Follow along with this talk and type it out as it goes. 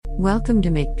Welcome to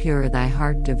Make Pure Thy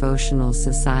Heart Devotional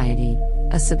Society,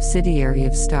 a subsidiary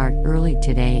of Start Early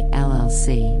Today,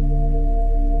 LLC.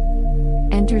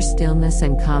 Enter stillness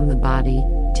and calm the body.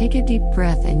 Take a deep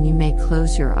breath and you may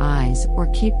close your eyes or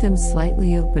keep them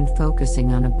slightly open,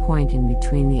 focusing on a point in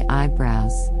between the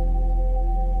eyebrows.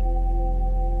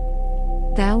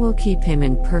 Thou wilt keep him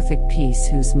in perfect peace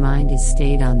whose mind is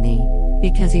stayed on thee,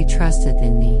 because he trusteth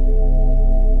in thee.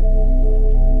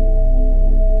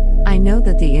 I know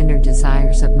that the inner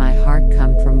desires of my heart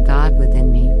come from God within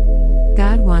me.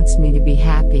 God wants me to be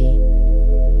happy.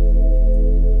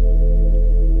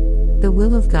 The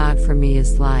will of God for me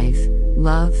is life,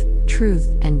 love,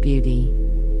 truth, and beauty.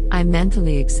 I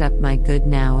mentally accept my good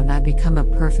now and I become a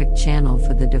perfect channel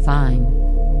for the divine.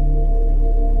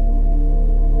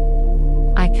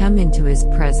 I come into His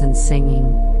presence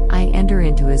singing. I enter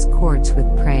into His courts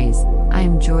with praise. I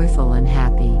am joyful and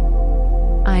happy.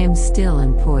 I am still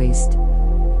and poised.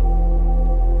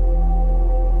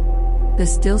 The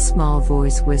still small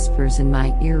voice whispers in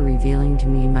my ear, revealing to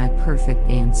me my perfect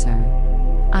answer.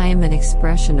 I am an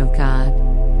expression of God.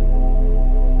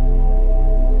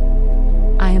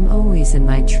 I am always in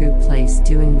my true place,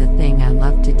 doing the thing I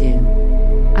love to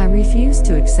do. I refuse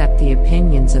to accept the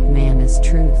opinions of man as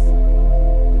truth.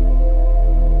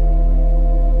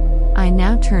 I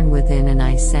now turn within and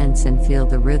I sense and feel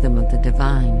the rhythm of the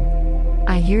divine.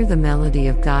 I hear the melody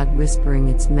of God whispering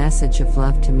its message of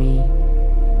love to me.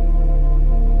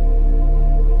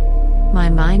 My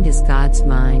mind is God's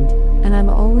mind, and I'm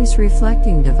always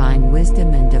reflecting divine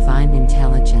wisdom and divine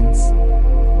intelligence.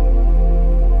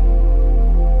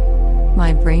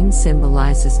 My brain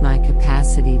symbolizes my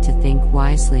capacity to think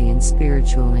wisely and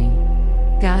spiritually.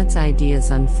 God's ideas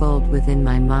unfold within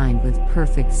my mind with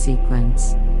perfect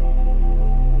sequence.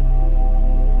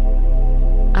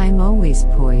 I am always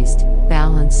poised,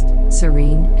 balanced,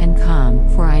 serene, and calm,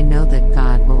 for I know that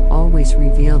God will always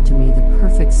reveal to me the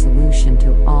perfect solution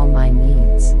to all my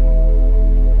needs.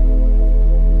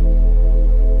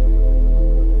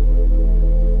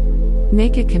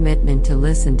 Make a commitment to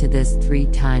listen to this 3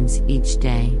 times each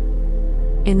day.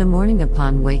 In the morning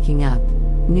upon waking up,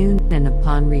 noon, and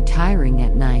upon retiring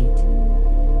at night.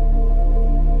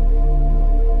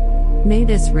 May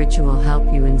this ritual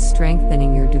help you in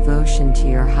strengthening your devotion to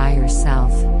your higher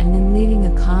self and in leading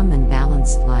a calm and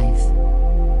balanced life.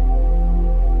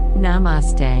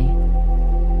 Namaste.